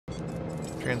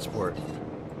transport.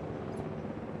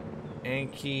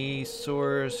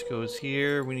 Ankysaurus goes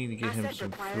here. We need to get him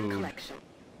some food.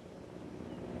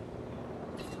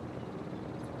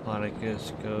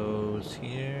 Plodicus goes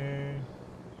here.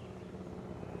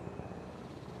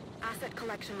 Asset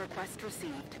collection request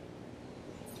received.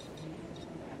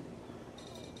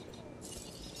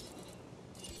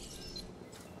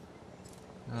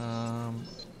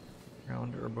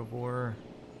 Ground herbivore.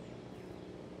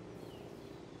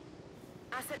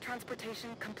 Asset transportation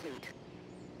complete.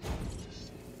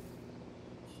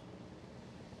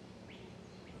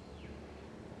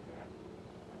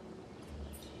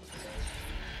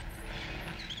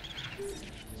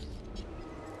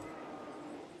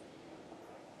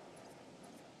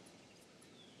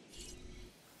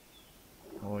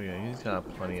 Oh yeah, he's got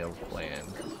plenty of land.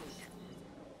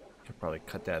 Could probably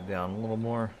cut that down a little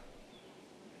more.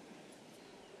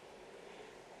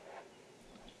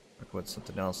 Put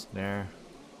something else in there.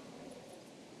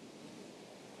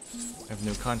 I have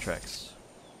new contracts.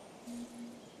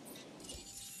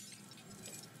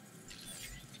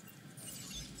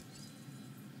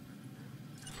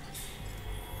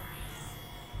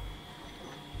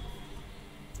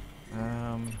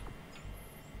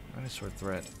 Dinosaur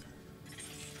threat.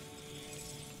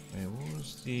 Wait, what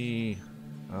was the...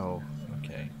 Oh,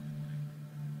 okay.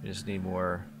 We just need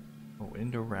more... Oh,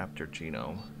 Indoraptor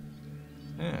genome.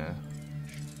 Yeah.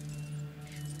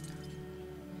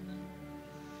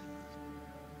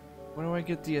 Where do I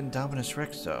get the Indominus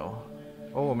Rex though?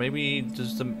 Oh, maybe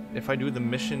does the... If I do the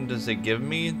mission, does it give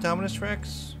me Indominus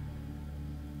Rex?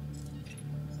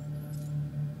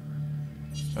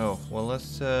 Oh, well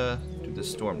let's do the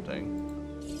storm thing.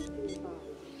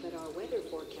 But our weather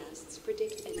forecasts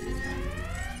predict any...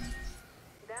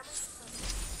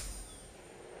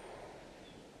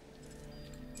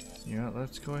 Yeah,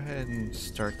 let's go ahead and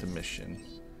start the mission.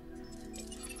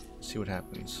 See what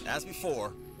happens. As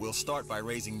before, we'll start by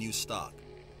raising new stock.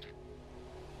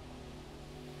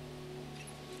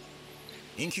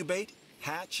 Incubate,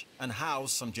 hatch, and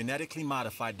house some genetically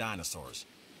modified dinosaurs.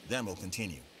 Then we'll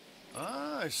continue.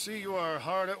 Ah, I see you are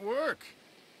hard at work.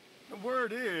 The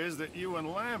word is that you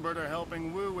and Lambert are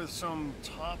helping Wu with some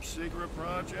top-secret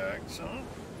projects, huh?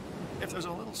 If there's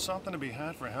a little something to be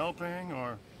had for helping,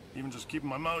 or even just keeping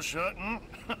my mouth shut,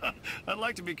 I'd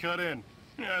like to be cut in.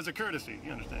 Yeah, as a courtesy,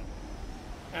 you understand.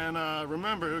 And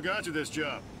remember who got you this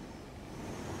job.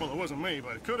 Well, it wasn't me,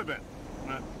 but it could have been. And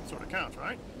that sort of counts,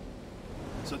 right?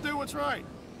 So do what's right.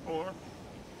 Or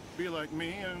be like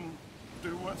me and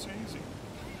do what's easy.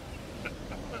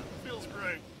 Feels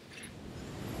great.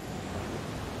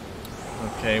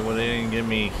 Okay, well they didn't give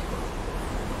me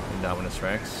Indominus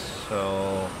Rex,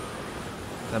 so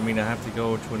does that mean I have to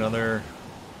go to another...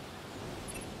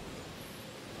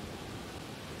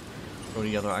 Go to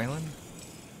the other island?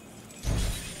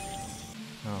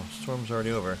 Oh, storm's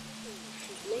already over.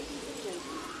 Ladies and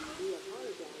gentlemen, we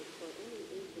apologize for any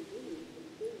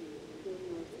inconvenience experienced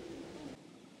during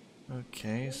our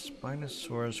Okay,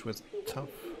 Spinosaurus with tough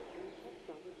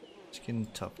skin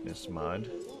toughness mod.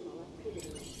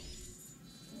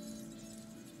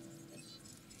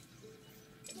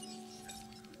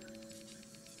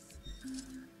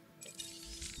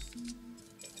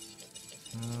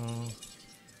 Oh.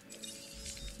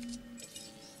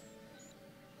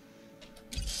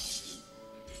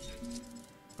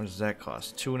 What does that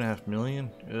cost? 2.5 million?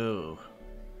 Oh.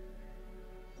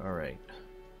 Alright.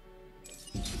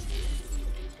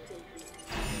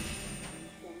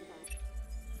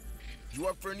 You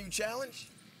up for a new challenge?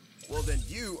 Well, then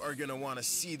you are gonna want to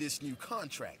see this new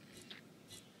contract.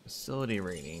 Facility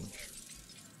rating.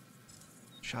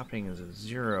 Shopping is a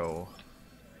 0.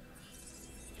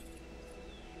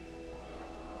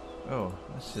 Oh,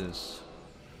 this is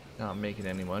not making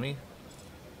any money.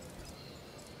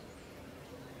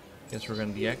 Guess we're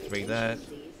gonna deactivate that.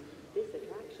 This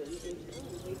attraction is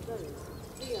currently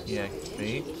closed.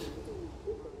 Deactivate.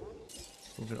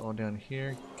 Move it all down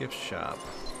here. Gift shop.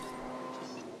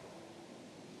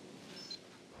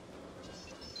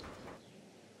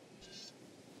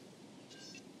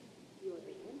 Your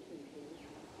attention please.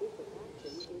 This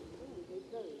attraction is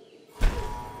currently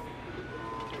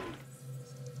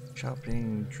closed.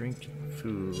 Shopping, drinking,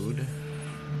 food.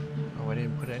 Oh, I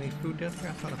didn't put any food down here?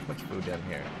 I thought I put food down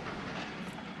here.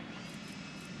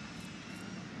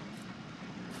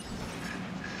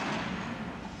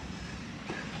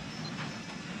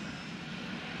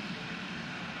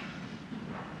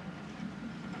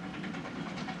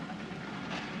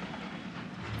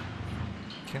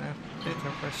 Can I fit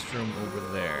a restroom over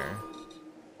there?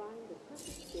 Find the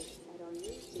perfect fit at our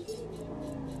new city.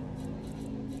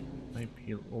 Might be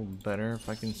be a little better if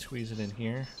I can squeeze it in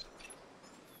here.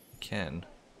 Can.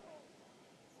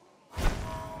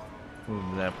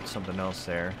 Move that, put something else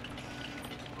there.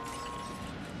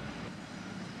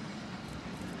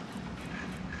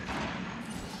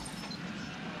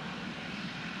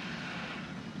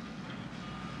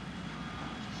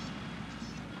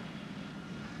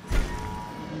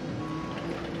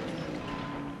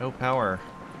 No power.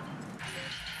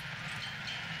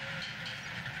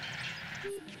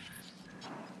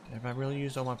 Have I really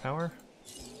used all my power?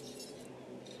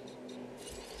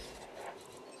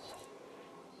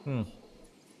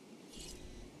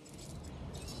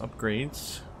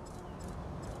 Upgrades.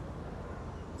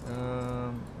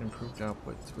 Improved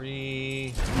output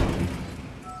 3.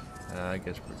 I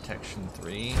guess protection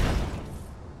 3.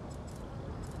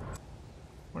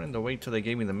 Wanted to wait till they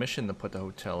gave me the mission to put the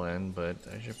hotel in, but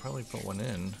I should probably put one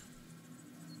in.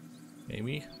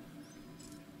 Maybe.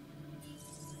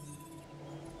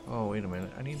 Oh, wait a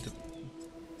minute. I need to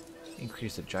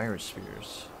increase the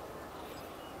gyrospheres.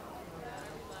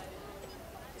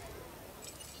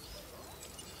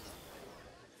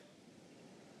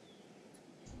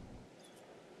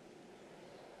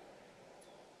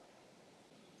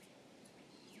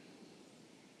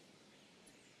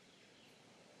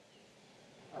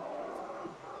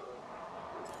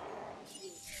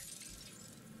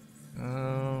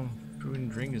 Food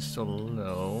and drink is still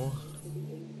low.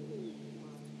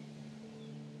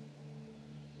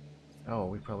 Oh,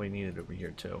 we probably need it over here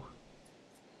too.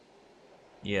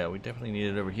 Yeah, we definitely need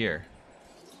it over here.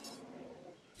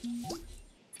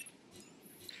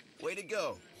 Way to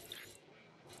go.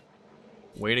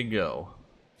 Way to go.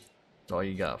 That's all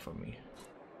you got from me.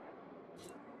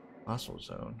 Fossil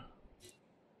zone.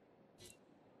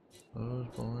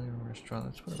 Closed bowling restaurant.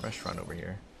 Let's put a restaurant over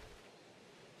here.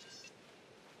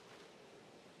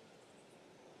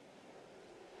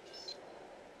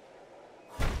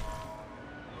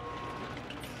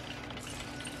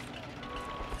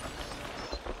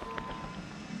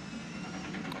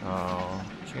 Oh,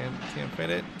 can't fit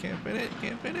it, can't fit it,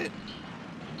 can't fit it.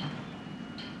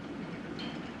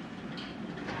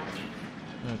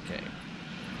 Okay.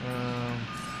 I'm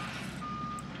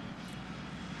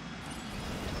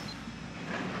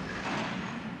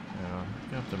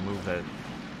gonna have to move that.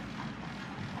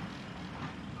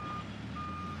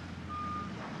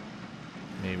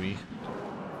 Maybe.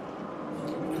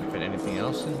 Can I fit anything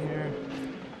else in here?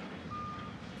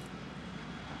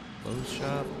 Clothes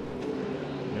shop?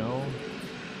 No.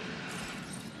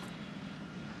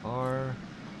 Bar.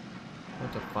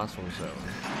 What's a fossil zone?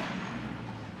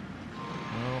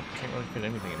 No, can't really fit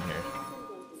anything in here.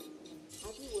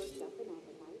 Have you worked up an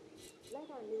appetite?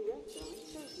 Let our new restaurant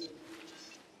serve you.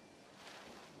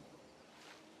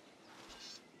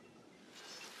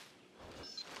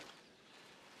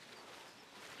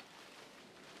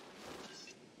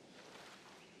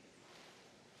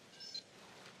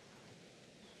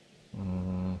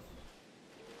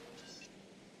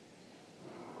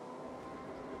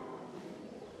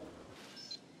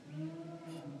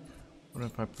 What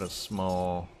if I put a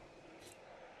small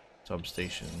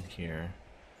substation here?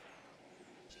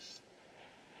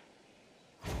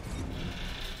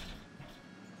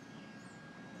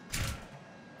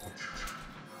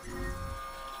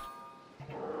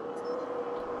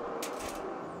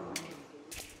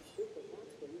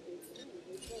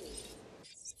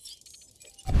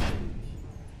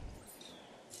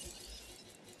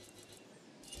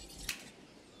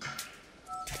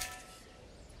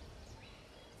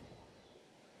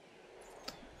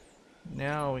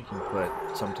 Now we can put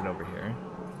something over here.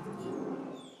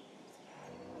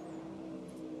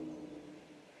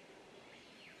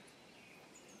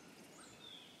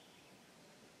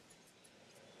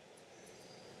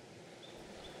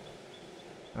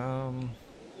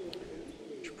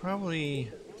 Should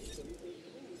probably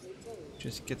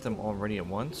just get them all ready at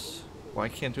once. Why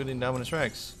can't do the Indominus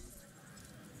Rex?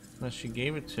 Unless she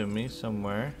gave it to me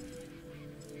somewhere.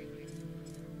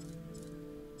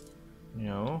 You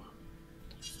know.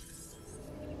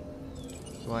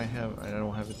 Do I have? I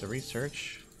don't have it to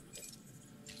research.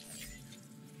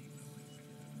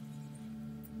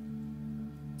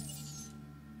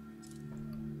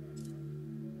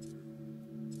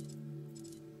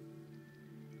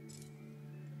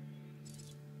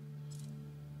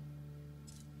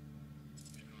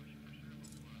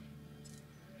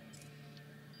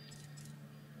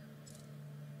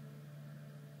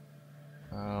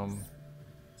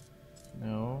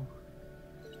 No.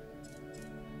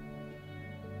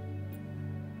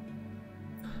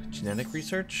 Genetic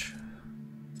research?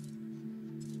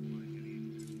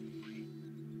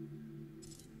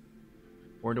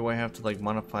 Or do I have to like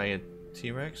modify it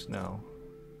T-Rex? No.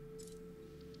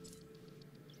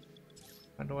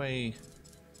 How do I...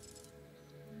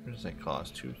 What does that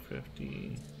cost?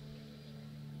 250.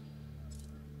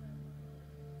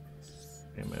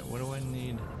 Wait a minute, what do I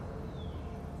need?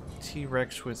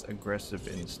 T-Rex with aggressive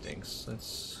instincts.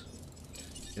 Let's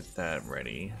get that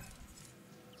ready.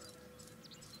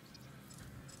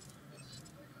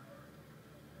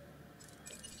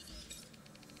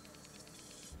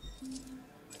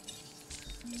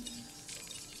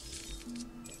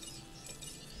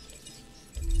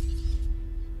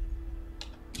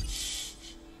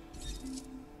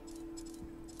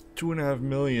 $2.5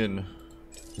 million.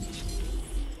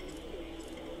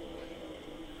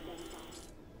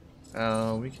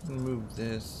 We can move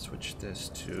this, switch this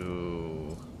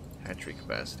to hatchery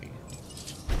capacity.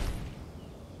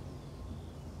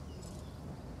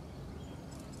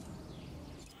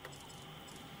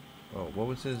 Oh, what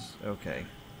was his? Okay.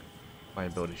 My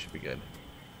ability should be good.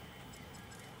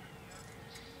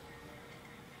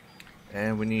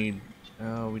 And we need,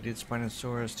 we did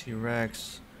Spinosaurus,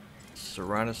 T-Rex,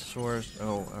 Ceratosaurus.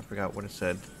 Oh, I forgot what it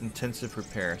said. Intensive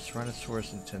repair.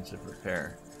 Ceratosaurus intensive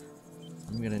repair.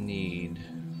 I'm gonna need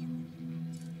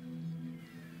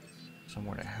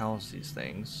somewhere to house these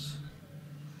things.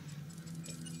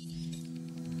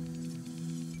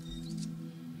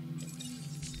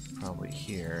 Probably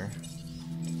here.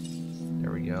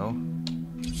 There we go.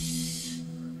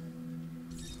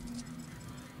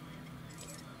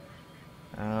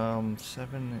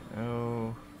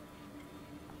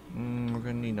 We're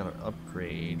gonna need another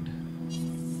upgrade.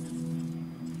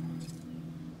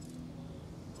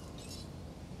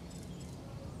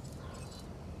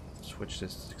 Switch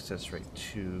this success rate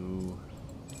to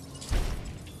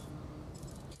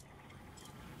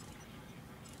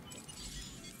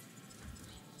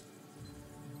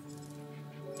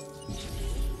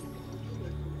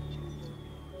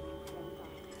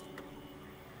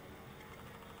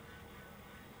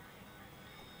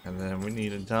and then we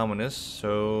need Indominus,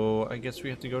 so I guess we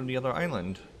have to go to the other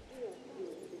island.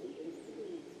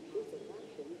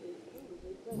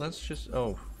 Let's just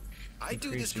I'd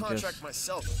do this contract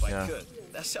myself if I could.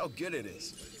 That's how good it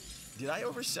is. Did I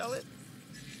oversell it?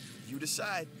 You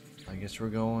decide. I guess we're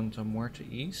going somewhere to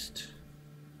east.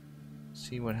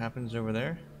 See what happens over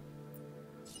there.